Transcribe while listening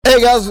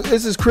Hey guys,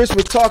 this is Chris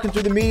with Talking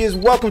Through the Medias.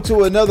 Welcome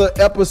to another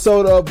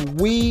episode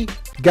of We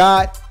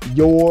Got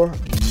Your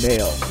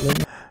Mail.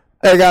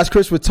 Hey guys,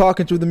 Chris with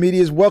Talking Through the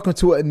Medias. Welcome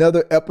to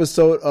another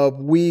episode of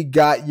We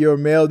Got Your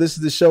Mail. This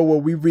is the show where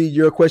we read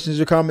your questions,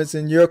 your comments,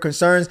 and your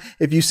concerns.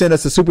 If you send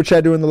us a super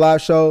chat during the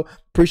live show,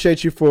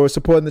 appreciate you for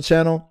supporting the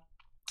channel.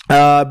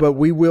 But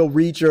we will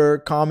read your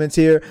comments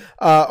here.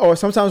 Or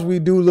sometimes we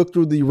do look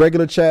through the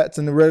regular chats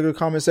in the regular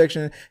comment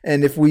section.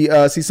 And if we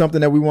see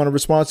something that we want to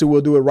respond to,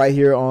 we'll do it right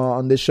here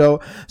on this show.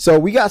 So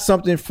we got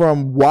something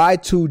from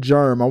Y2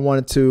 Germ I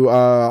wanted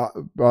to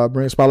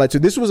bring a spotlight to.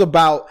 This was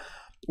about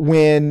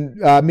when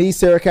me,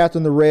 Sarah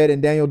Catherine the Red,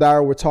 and Daniel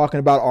Dyer were talking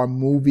about our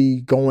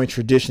movie going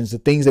traditions, the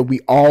things that we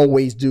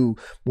always do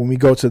when we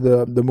go to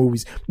the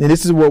movies. And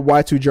this is what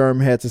Y2 Germ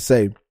had to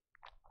say.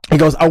 He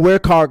goes, I wear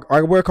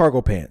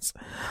cargo pants.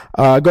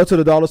 Go to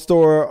the dollar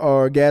store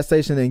or gas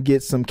station and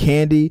get some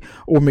candy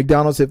or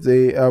McDonald's if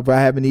I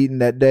haven't eaten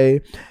that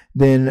day.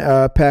 Then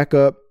pack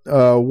up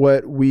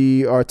what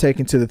we are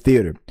taking to the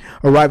theater.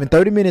 Arriving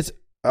 30 minutes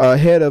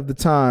ahead of the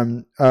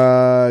time.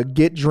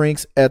 Get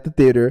drinks at the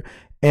theater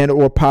and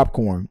or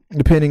popcorn,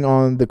 depending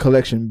on the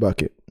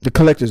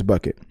collector's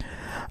bucket.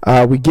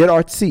 We get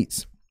our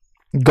seats.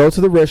 Go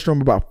to the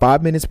restroom about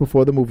 5 minutes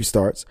before the movie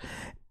starts.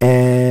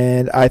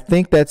 And I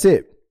think that's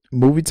it.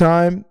 Movie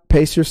time,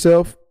 pace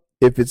yourself.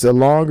 If it's a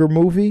longer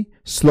movie,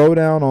 slow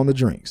down on the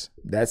drinks.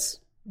 That's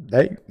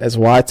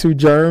Y2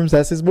 Germs.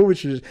 That's his movie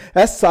tradition.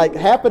 That's like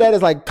half of that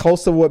is like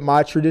close to what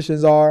my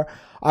traditions are.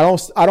 I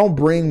don't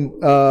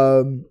bring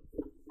food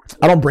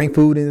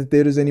in the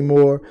theaters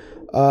anymore.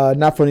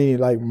 Not for any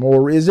like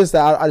more. It's just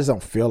that I just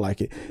don't feel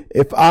like it.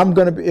 If I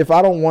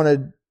don't want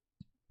to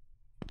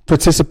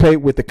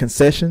participate with the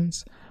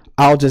concessions,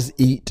 I'll just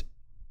eat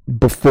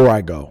before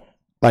I go.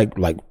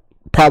 Like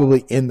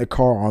probably in the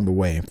car on the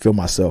way and fill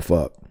myself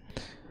up.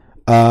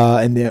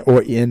 And then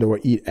or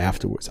eat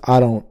afterwards.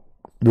 I don't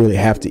really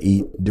have to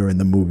eat during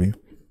the movie.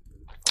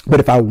 But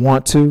if I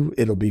want to,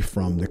 it'll be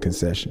from the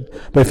concession.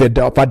 But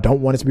if I don't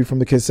want it to be from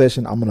the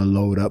concession, I'm gonna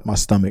load up my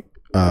stomach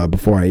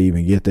before I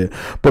even get there.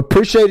 But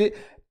appreciate it.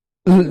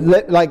 I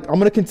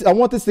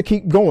want this to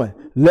keep going.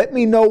 Let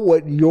me know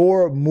what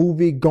your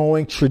movie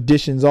going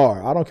traditions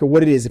are. I don't care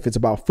what it is. If it's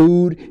about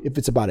food, if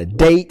it's about a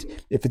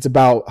date, if it's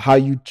about how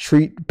you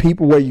treat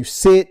people, where you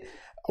sit,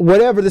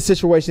 whatever the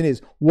situation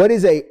is. What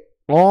is a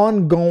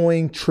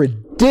ongoing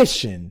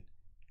tradition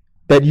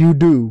that you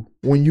do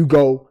when you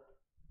go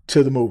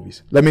to the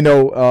movies? Let me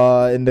know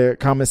in the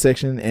comment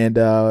section, and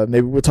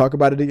maybe we'll talk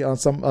about it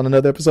on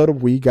another episode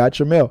of We Got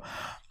Your Mail.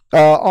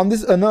 On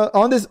this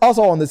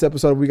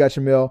episode of We Got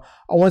Your Mail,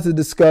 I wanted to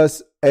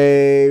discuss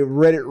a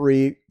Reddit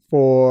read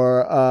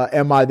for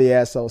Am I the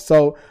Asshole?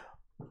 So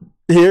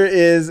here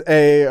is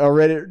a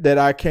Reddit that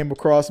I came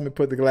across. Let me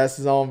put the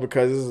glasses on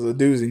because this is a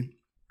doozy.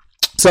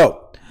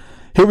 So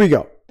here we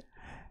go.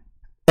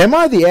 Am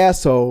I the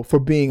asshole for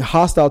being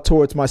hostile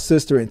towards my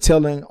sister and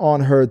telling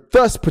on her,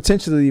 thus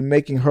potentially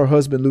making her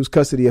husband lose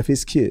custody of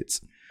his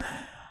kids?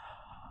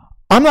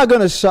 I'm not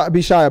going to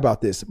be shy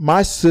about this.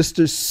 My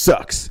sister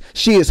sucks.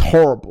 She is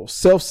horrible,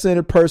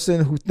 self-centered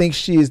person who thinks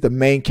she is the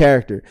main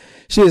character.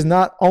 She is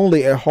not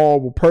only a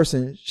horrible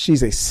person,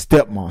 she's a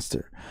step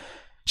monster.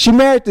 She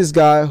married this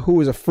guy who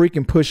was a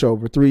freaking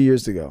pushover 3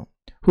 years ago,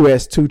 who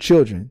has 2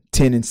 children,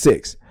 10 and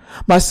 6.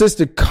 My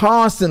sister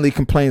constantly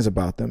complains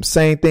about them,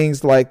 saying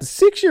things like the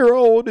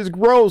 6-year-old is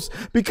gross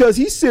because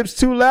he sips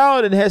too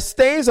loud and has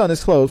stains on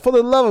his clothes. For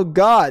the love of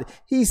God,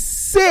 he's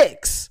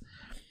 6.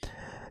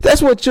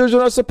 That's what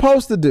children are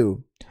supposed to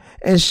do.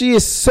 And she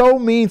is so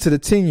mean to the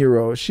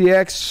 10-year-old. She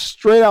acts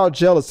straight out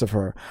jealous of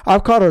her.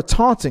 I've caught her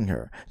taunting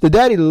her. The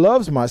daddy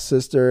loves my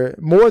sister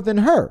more than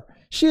her.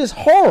 She is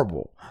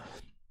horrible.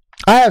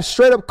 I have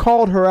straight up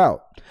called her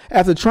out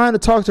after trying to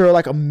talk to her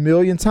like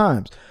 1,000,000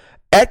 times.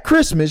 At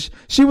Christmas,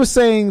 she was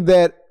saying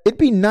that it'd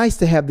be nice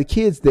to have the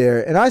kids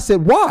there. And I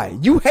said, why?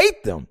 You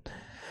hate them.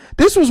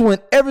 This was when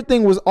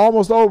everything was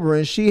almost over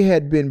and she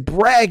had been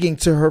bragging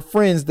to her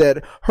friends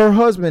that her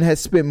husband had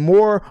spent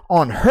more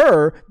on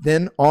her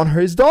than on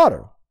his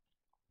daughter.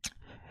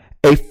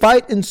 A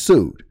fight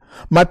ensued.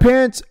 My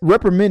parents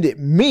reprimanded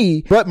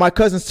me, but my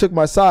cousins took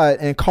my side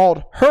and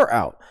called her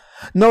out,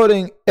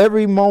 noting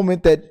every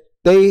moment that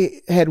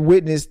they had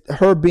witnessed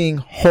her being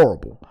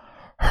horrible.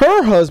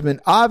 Her husband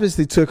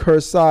obviously took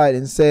her side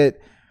and said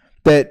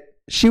that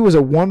she was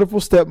a wonderful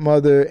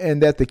stepmother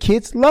and that the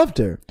kids loved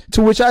her,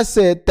 to which I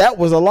said that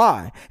was a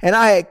lie. And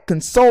I had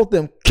consoled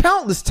them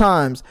countless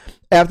times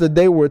after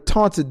they were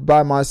taunted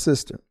by my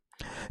sister.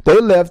 They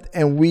left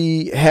and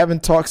we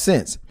haven't talked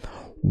since.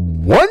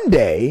 One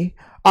day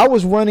I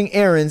was running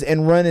errands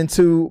and run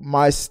into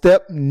my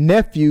step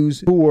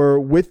nephews who were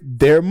with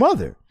their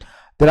mother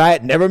that I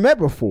had never met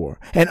before.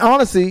 And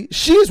honestly,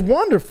 she is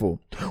wonderful.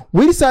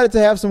 We decided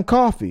to have some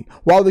coffee.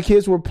 While the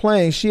kids were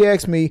playing, she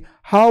asked me,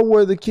 how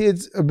were the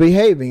kids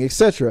behaving,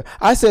 etc.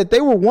 I said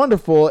they were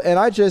wonderful, and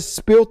I just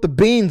spilled the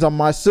beans on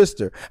my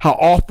sister, how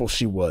awful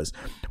she was.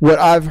 What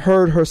I've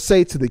heard her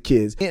say to the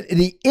kids,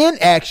 the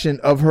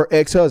inaction of her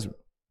ex-husband.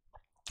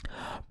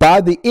 By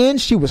the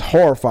end, she was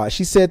horrified.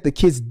 She said the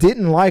kids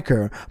didn't like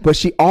her, but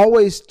she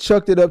always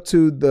chucked it up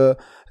to the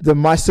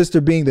my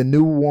sister being the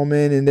new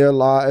woman in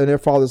their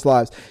father's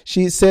lives.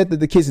 She said that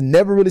the kids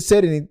never really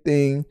said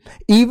anything,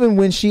 even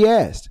when she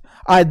asked.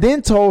 I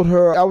then told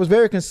her I was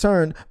very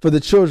concerned for the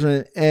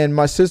children, and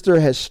my sister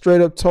had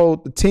straight up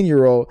told the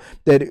 10-year-old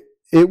that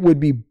it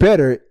would be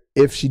better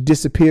if she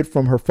disappeared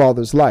from her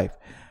father's life.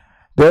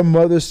 Their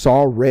mother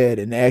saw red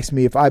and asked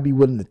me if I'd be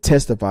willing to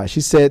testify. She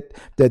said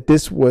that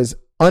this was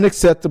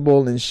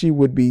unacceptable and she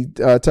would be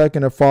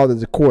taking her father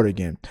to court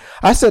again.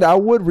 I said I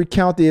would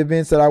recount the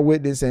events that I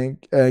witnessed and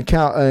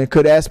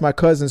could ask my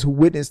cousins who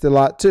witnessed a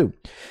lot too.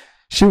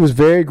 She was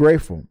very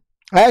grateful.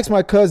 I asked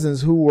my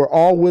cousins, who were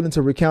all willing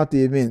to recount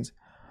the events.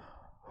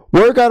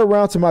 Word got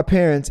around to my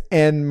parents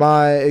and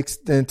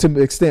to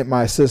an extent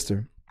my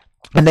sister,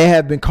 and they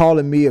have been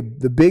calling me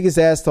the biggest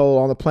asshole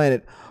on the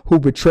planet who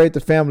betrayed the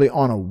family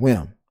on a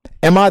whim.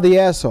 Am I the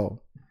asshole?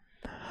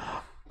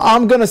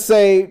 I'm going to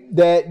say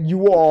that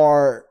you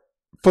are,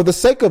 for the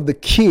sake of the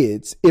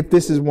kids, if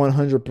this is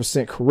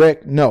 100%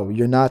 correct, no,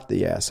 you're not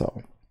the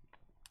asshole.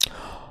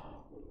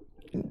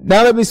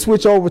 Now let me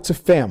switch over to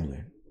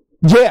family.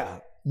 Yeah,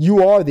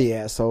 you are the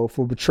asshole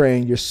for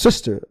betraying your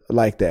sister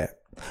like that.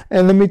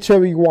 And let me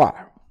tell you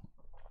why.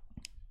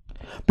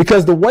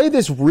 Because the way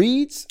this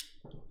reads,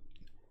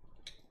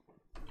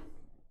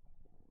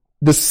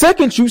 the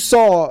second you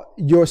saw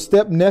your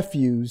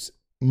step-nephew's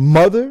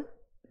mother,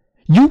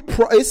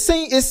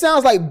 it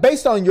sounds like,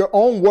 based on your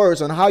own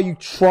words, on how you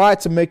try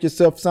to make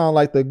yourself sound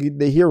like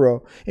the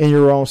hero in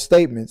your own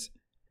statements,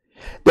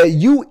 that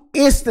you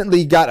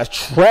instantly got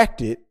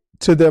attracted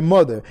to their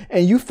mother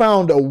and you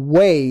found a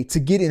way to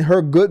get in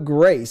her good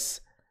grace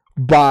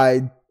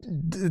by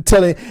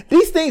telling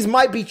these things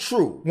might be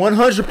true,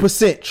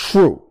 100%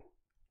 true.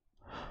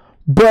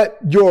 But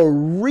your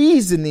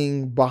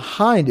reasoning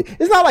behind it,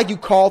 it's not like you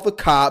called the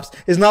cops.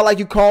 It's not like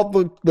you called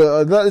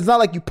it's not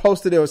like you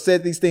posted it or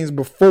said these things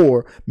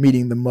before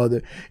meeting the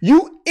mother.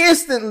 You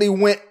instantly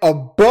went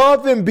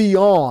above and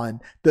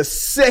beyond the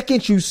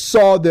second you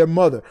saw their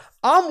mother.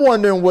 I'm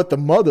wondering what the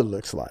mother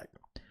looks like.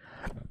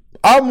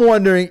 I'm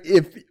wondering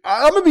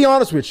I'm going to be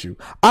honest with you.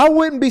 I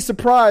wouldn't be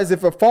surprised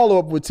if a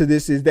follow-up to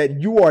this is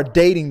that you are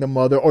dating the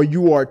mother or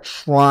you are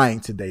trying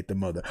to date the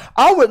mother.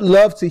 I would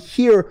love to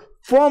hear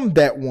from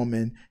that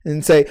woman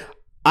and say,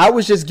 I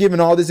was just given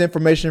all this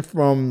information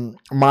from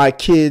my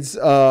kid's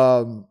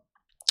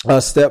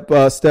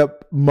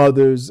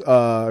stepmother's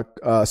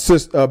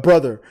sister,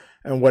 brother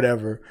and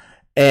whatever.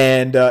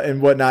 And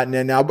whatnot.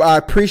 And now I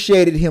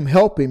appreciated him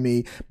helping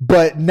me,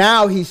 but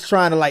now he's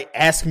trying to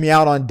ask me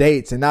out on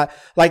dates, and not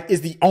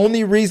is the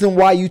only reason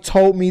why you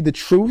told me the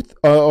truth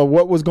or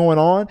what was going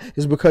on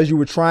is because you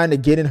were trying to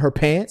get in her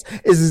pants,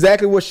 is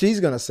exactly what she's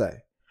going to say.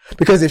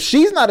 Because if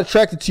she's not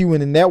attracted to you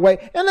in that way,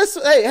 and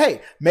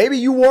hey, maybe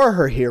you were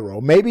her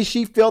hero. Maybe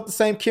she felt the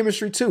same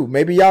chemistry too.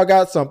 Maybe y'all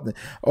got something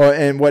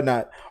and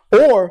whatnot.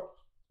 Or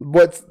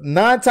what's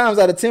 9 times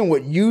out of 10,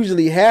 what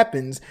usually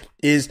happens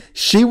is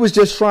she was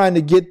just trying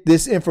to get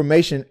this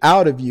information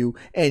out of you,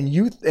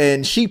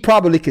 and she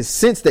probably could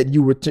sense that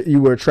you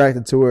were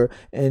attracted to her,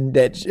 and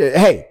that,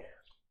 hey,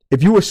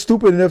 if you were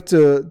stupid enough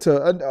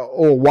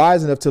or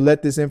wise enough to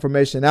let this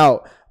information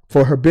out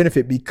for her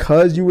benefit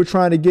because you were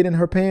trying to get in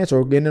her pants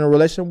or get in a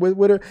relationship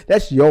with her,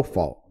 that's your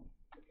fault.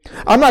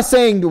 I'm not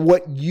saying that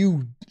what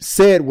you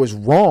said was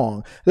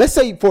wrong. Let's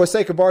say, for the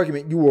sake of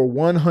argument, you were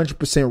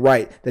 100%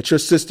 right that your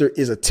sister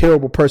is a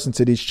terrible person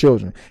to these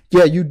children.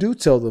 Yeah, you do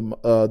tell them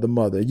the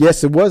mother.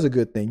 Yes, it was a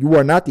good thing. You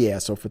are not the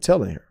asshole for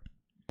telling her.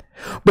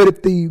 But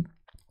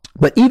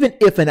even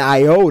if an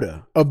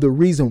iota of the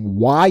reason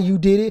why you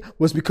did it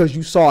was because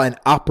you saw an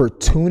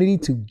opportunity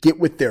to get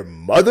with their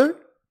mother,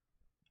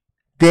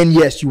 then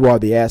yes, you are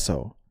the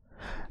asshole.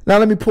 Now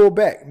let me pull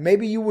back.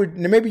 Maybe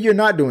you're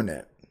not doing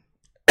that.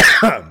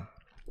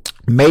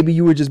 Maybe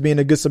you were just being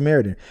a good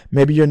Samaritan.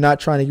 Maybe you're not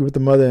trying to get with the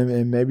mother,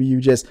 and maybe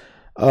you just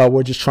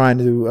were just trying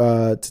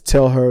to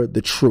tell her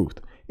the truth.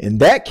 In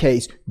that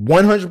case,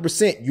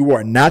 100%, you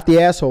are not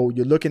the asshole.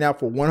 You're looking out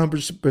for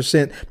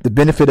 100% the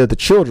benefit of the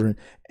children,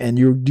 and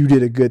you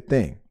did a good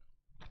thing.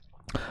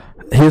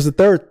 Here's the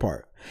third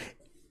part.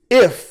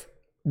 If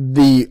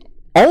the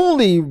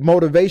only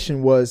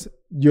motivation was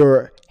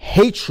your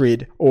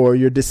hatred or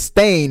your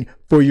disdain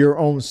for your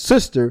own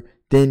sister,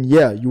 then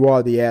yeah, you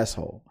are the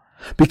asshole.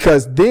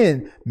 Because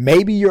then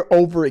maybe you're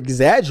over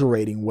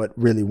exaggerating what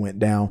really went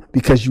down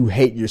because you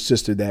hate your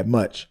sister that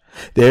much.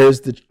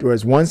 There's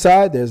one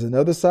side, there's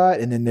another side,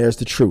 and then there's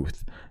the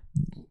truth.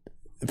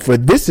 For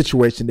this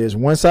situation, there's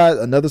one side,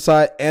 another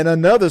side, and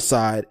another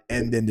side,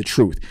 and then the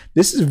truth.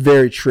 This is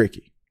very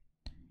tricky.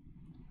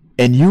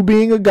 And you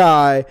being a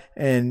guy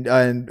and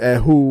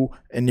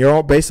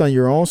based on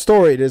your own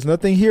story, there's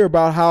nothing here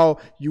about how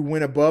you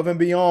went above and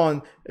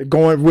beyond,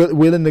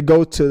 willing to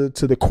go to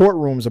the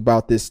courtrooms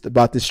about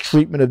this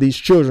treatment of these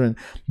children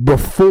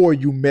before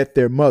you met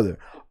their mother.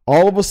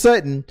 All of a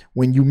sudden,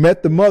 when you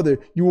met the mother,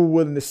 you were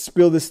willing to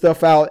spill this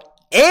stuff out,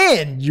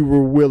 and you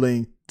were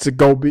willing to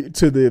go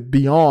to the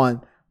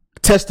beyond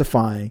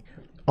testifying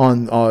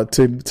on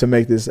to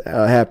make this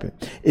happen.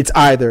 It's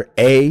either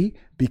A,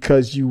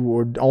 because you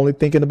were only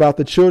thinking about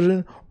the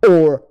children,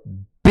 or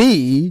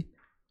B,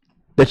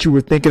 that you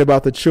were thinking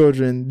about the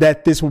children,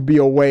 that this would be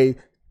a way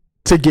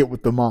to get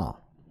with the mom.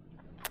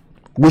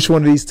 Which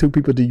one of these two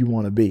people do you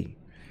want to be?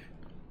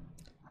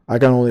 I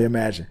can only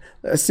imagine.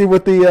 Let's see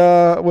what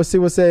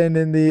what's saying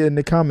in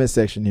the comment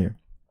section here.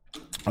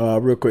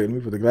 Real quick, let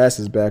me put the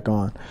glasses back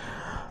on.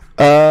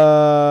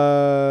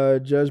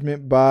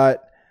 Judgment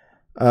Bot.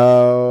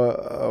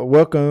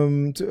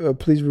 Welcome to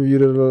please review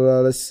the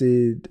let's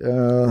see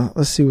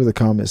what the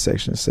comment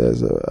section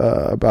says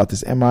about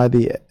this. Am I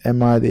the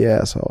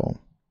asshole?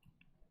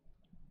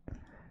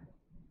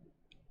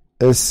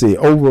 Let's see,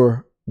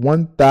 over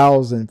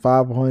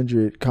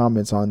 1,500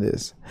 comments on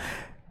this.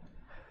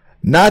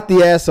 Not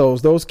the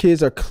assholes. Those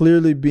kids are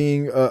clearly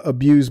being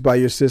abused by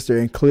your sister,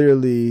 and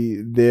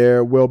clearly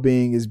their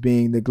well-being is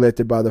being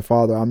neglected by their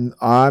father.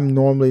 I'm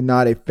normally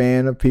not a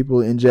fan of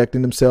people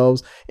injecting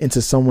themselves into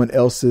someone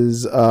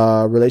else's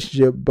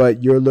relationship,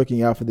 but you're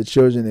looking out for the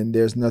children, and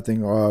there's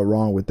nothing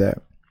wrong with that.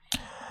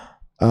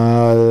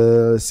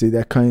 Let's see.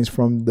 That comes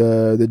from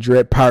the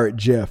Dread Pirate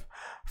Jeff.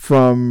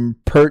 From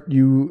Pert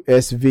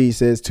USV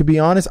says, to be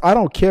honest, I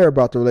don't care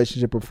about the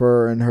relationship of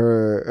her and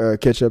her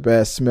ketchup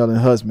ass smelling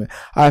husband.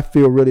 I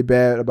feel really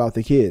bad about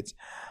the kids.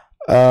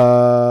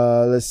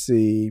 Let's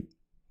see.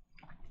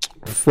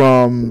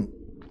 From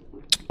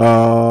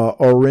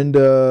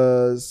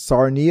Orinda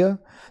Sarnia,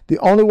 the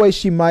only way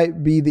she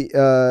might be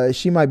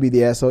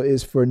the asshole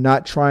is for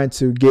not trying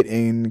to get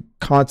in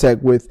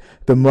contact with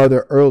the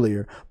mother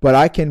earlier. But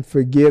I can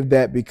forgive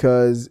that,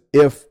 because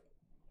if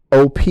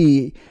OP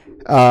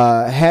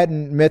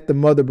hadn't met the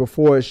mother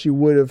before, she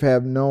would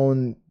have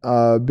known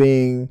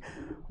being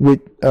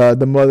with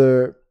the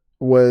mother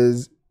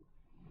was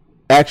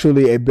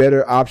actually a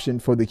better option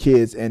for the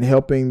kids, and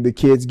helping the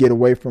kids get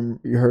away from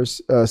her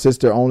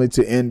sister only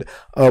to end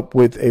up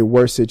with a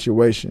worse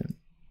situation.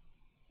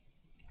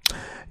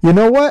 You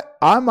know what?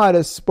 I might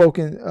have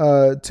spoken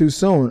too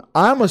soon.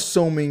 I'm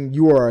assuming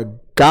you are a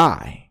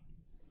guy.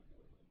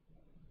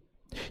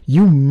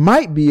 You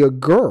might be a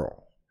girl.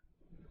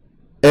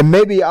 And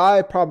maybe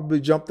I probably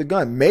jumped the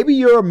gun. Maybe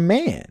you're a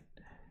man.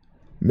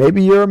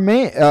 Maybe you're a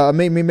man.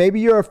 Maybe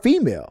you're a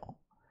female.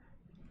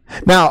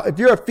 Now, if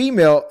you're a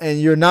female and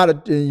you're not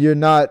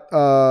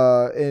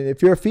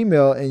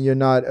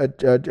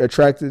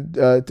attracted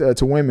to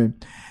women,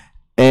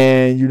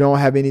 and you don't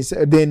have any,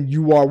 then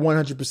you are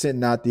 100%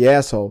 not the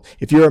asshole.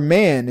 If you're a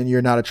man and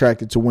you're not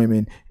attracted to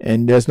women,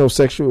 and there's no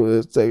sexual,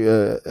 if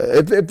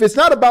it's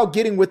not about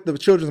getting with the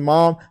children's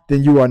mom,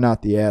 then you are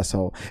not the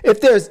asshole.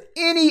 If there's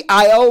any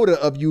iota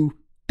of you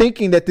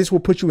thinking that this will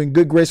put you in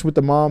good grace with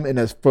the mom and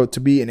to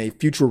be in a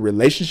future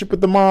relationship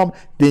with the mom,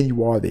 then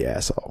you are the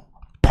asshole.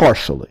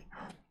 Partially.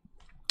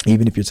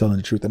 Even if you're telling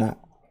the truth or not.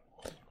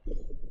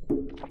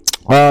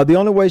 The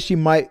only way she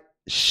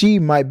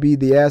might be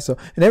the asshole,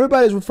 and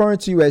everybody's referring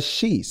to you as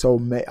she. So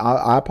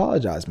I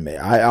apologize,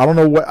 I don't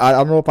know I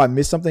don't know if I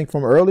missed something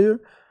from earlier,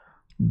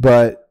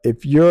 but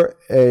if you're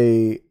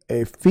a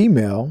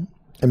female,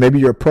 and maybe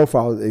your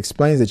profile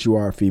explains that you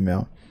are a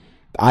female,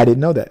 I didn't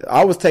know that.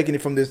 I was taking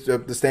it from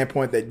the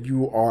standpoint that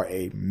you are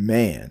a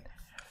man.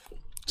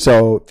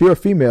 So if you're a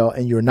female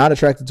and you're not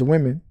attracted to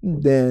women,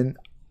 then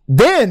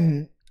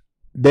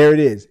there it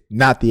is,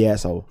 not the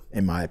asshole,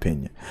 in my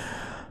opinion.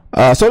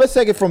 So let's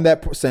take it from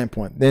that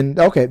standpoint. Then,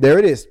 okay, there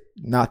it is.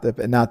 Not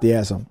the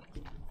asshole.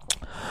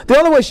 The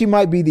only way she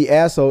might be the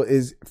asshole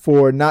is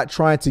for not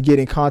trying to get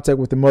in contact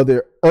with the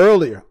mother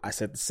earlier. I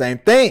said the same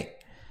thing.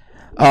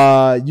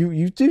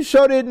 You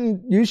sure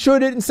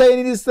didn't say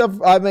any of this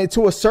stuff. I mean,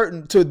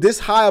 to this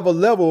high of a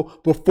level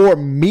before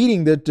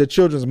meeting the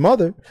children's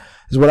mother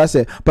is what I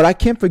said. But I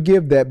can't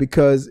forgive that,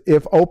 because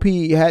if OP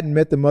hadn't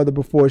met the mother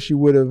before, she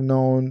would have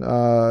known.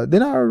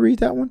 Didn't I read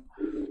that one?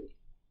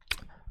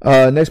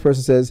 Next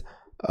person says,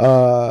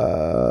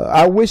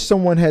 I wish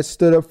someone had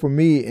stood up for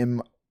me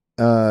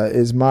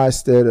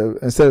instead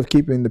of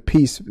keeping the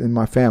peace in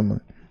my family.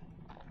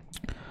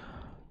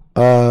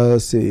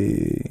 Let's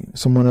see.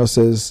 Someone else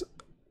says,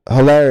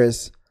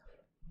 hilarious.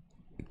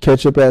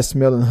 Ketchup ass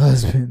smelling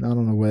husband. I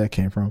don't know where that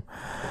came from.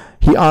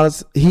 He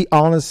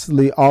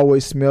honestly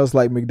always smells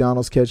like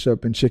McDonald's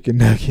ketchup and chicken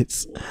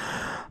nuggets.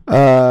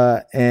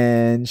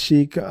 And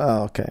she,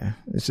 okay.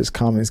 It's just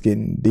comments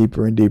getting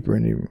deeper and deeper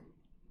and deeper.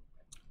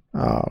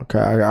 Oh, okay.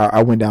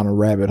 I went down a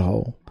rabbit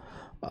hole.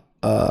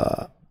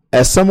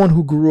 As someone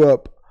who grew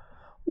up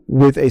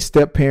with a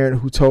step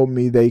parent who told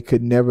me they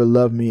could never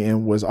love me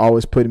and was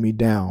always putting me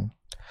down,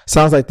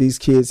 sounds like these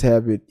kids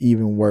have it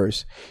even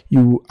worse.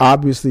 You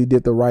obviously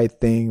did the right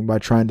thing by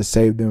trying to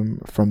save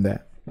them from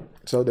that.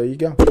 So there you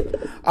go.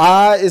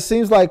 It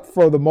seems like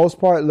for the most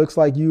part, it looks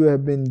like you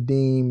have been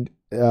deemed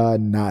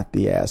not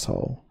the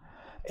asshole.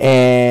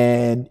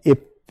 And if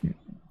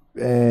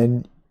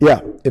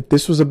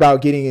this was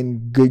about getting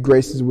in good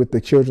graces with the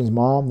children's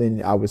mom,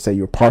 then I would say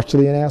you're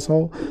partially an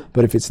asshole.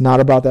 But if it's not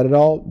about that at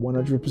all,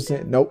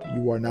 100%, nope,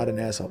 you are not an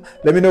asshole.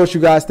 Let me know what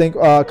you guys think.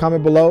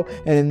 Comment below.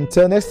 And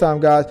until next time,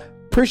 guys,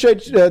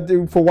 appreciate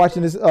you for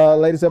watching this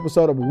latest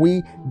episode of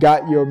We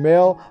Got Your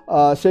Mail.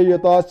 Share your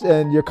thoughts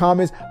and your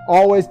comments.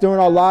 Always during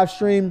our live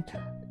stream,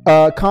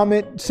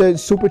 comment, say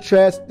super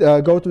chats,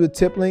 go through the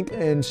tip link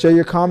and share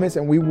your comments,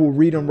 and we will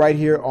read them right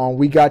here on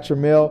We Got Your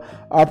Mail.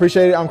 I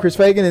appreciate it. I'm Chris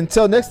Fagan.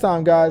 Until next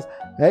time, guys.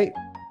 Hey,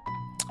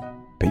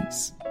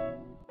 peace.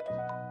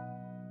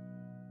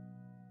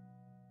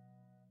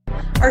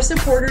 Our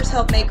supporters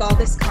help make all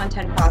this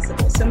content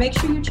possible, so make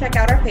sure you check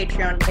out our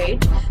Patreon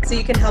page so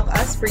you can help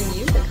us bring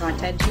you the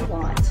content you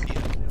want.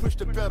 Push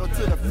the pedal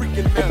to the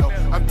freaking metal.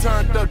 I'm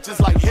turned up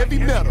just like heavy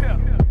metal.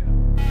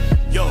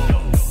 Yo.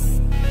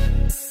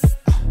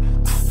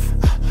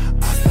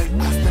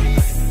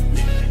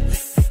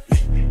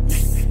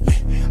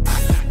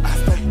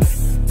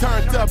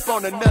 Turned up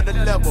on another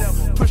level.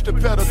 Push the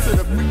pedal to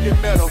the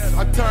freaking metal.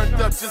 I'm turned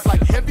up just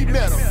like heavy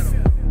metal.